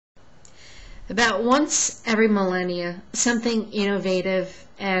About once every millennia, something innovative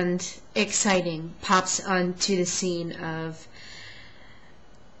and exciting pops onto the scene of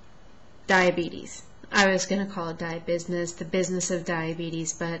diabetes. I was going to call it diabusiness, the business of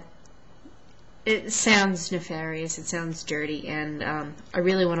diabetes, but it sounds nefarious, it sounds dirty, and I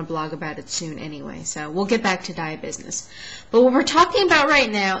really want to blog about it soon anyway, so we'll get back to diabusiness. But what we're talking about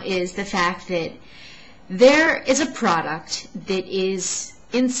right now is the fact that there is a product that is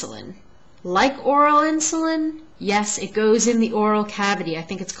insulin. Like oral insulin, yes, it goes in the oral cavity. I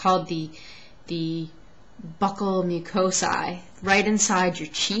think it's called the buccal mucosae, right inside your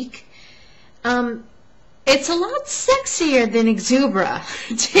cheek. It's a lot sexier than Exubera,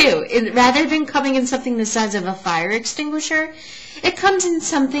 too. Rather than coming in something the size of a fire extinguisher, it comes in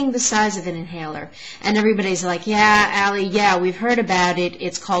something the size of an inhaler. And everybody's like, yeah, Allie, yeah, we've heard about it.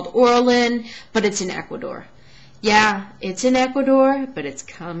 It's called Oral-lyn, but it's in Ecuador. Yeah, it's in Ecuador, but it's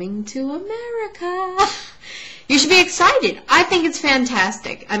coming to America. You should be excited. I think it's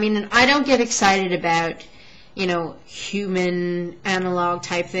fantastic. I mean, I don't get excited about, human analog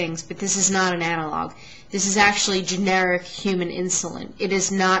type things, but this is not an analog. This is actually generic human insulin. It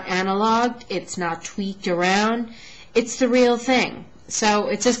is not analoged. It's not tweaked around. It's the real thing. So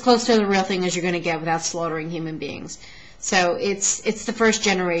it's as close to the real thing as you're going to get without slaughtering human beings. So it's the first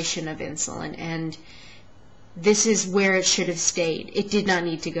generation of insulin, and this is where it should have stayed. It did not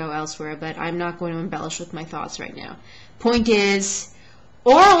need to go elsewhere, but I'm not going to embellish with my thoughts right now. Point is,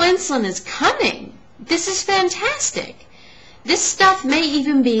 oral insulin is coming. This is fantastic. This stuff may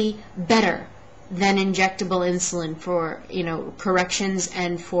even be better than injectable insulin for, corrections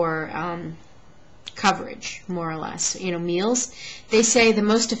and for coverage, more or less. Meals. They say the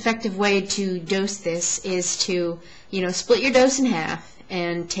most effective way to dose this is to, split your dose in half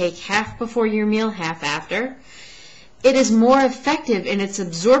and take half before your meal, half after. It is more effective in its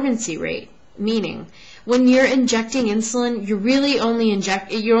absorbency rate, meaning when you're injecting insulin,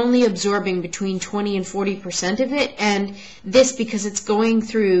 you're only absorbing between 20 and 40% of it, and this, because it's going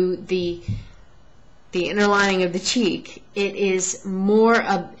through the inner lining of the cheek, it's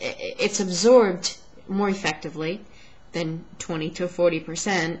absorbed more effectively than 20 to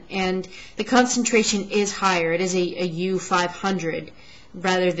 40%, and the concentration is higher. It is a U500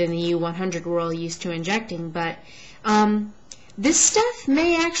 rather than the U100 we're all used to injecting, but this stuff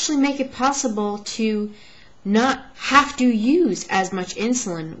may actually make it possible to not have to use as much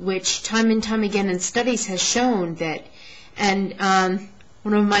insulin, which time and time again in studies has shown that, and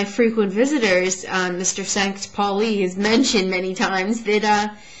one of my frequent visitors, Mr. Sankt Pauli, has mentioned many times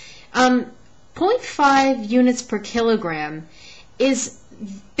that 0.5 units per kilogram is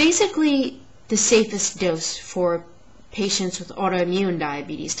basically the safest dose for patients with autoimmune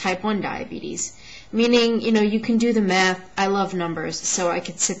diabetes, type 1 diabetes. Meaning, you can do the math. I love numbers, so I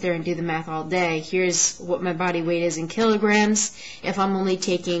could sit there and do the math all day. Here's what my body weight is in kilograms. If I'm only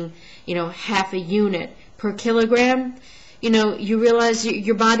taking, half a unit per kilogram, you realize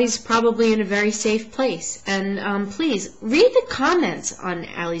your body's probably in a very safe place. And please, read the comments on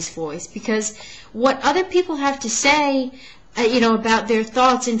Allie's Voice, because what other people have to say, about their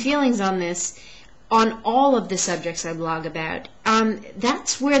thoughts and feelings on this, on all of the subjects I blog about,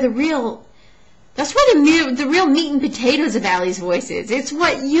 that's where the real meat and potatoes of Allie's Voice is. It's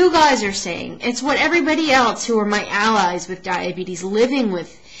what you guys are saying. It's what everybody else who are my allies with diabetes living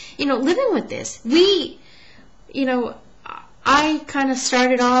with this. I kind of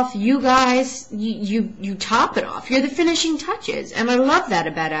started off, you guys, you top it off. You're the finishing touches. And I love that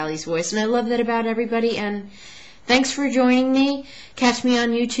about Allie's Voice, and I love that about everybody, and thanks for joining me. Catch me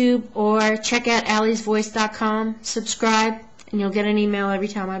on YouTube, or check out alliesvoice.com, subscribe, and you'll get an email every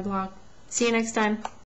time I blog. See you next time.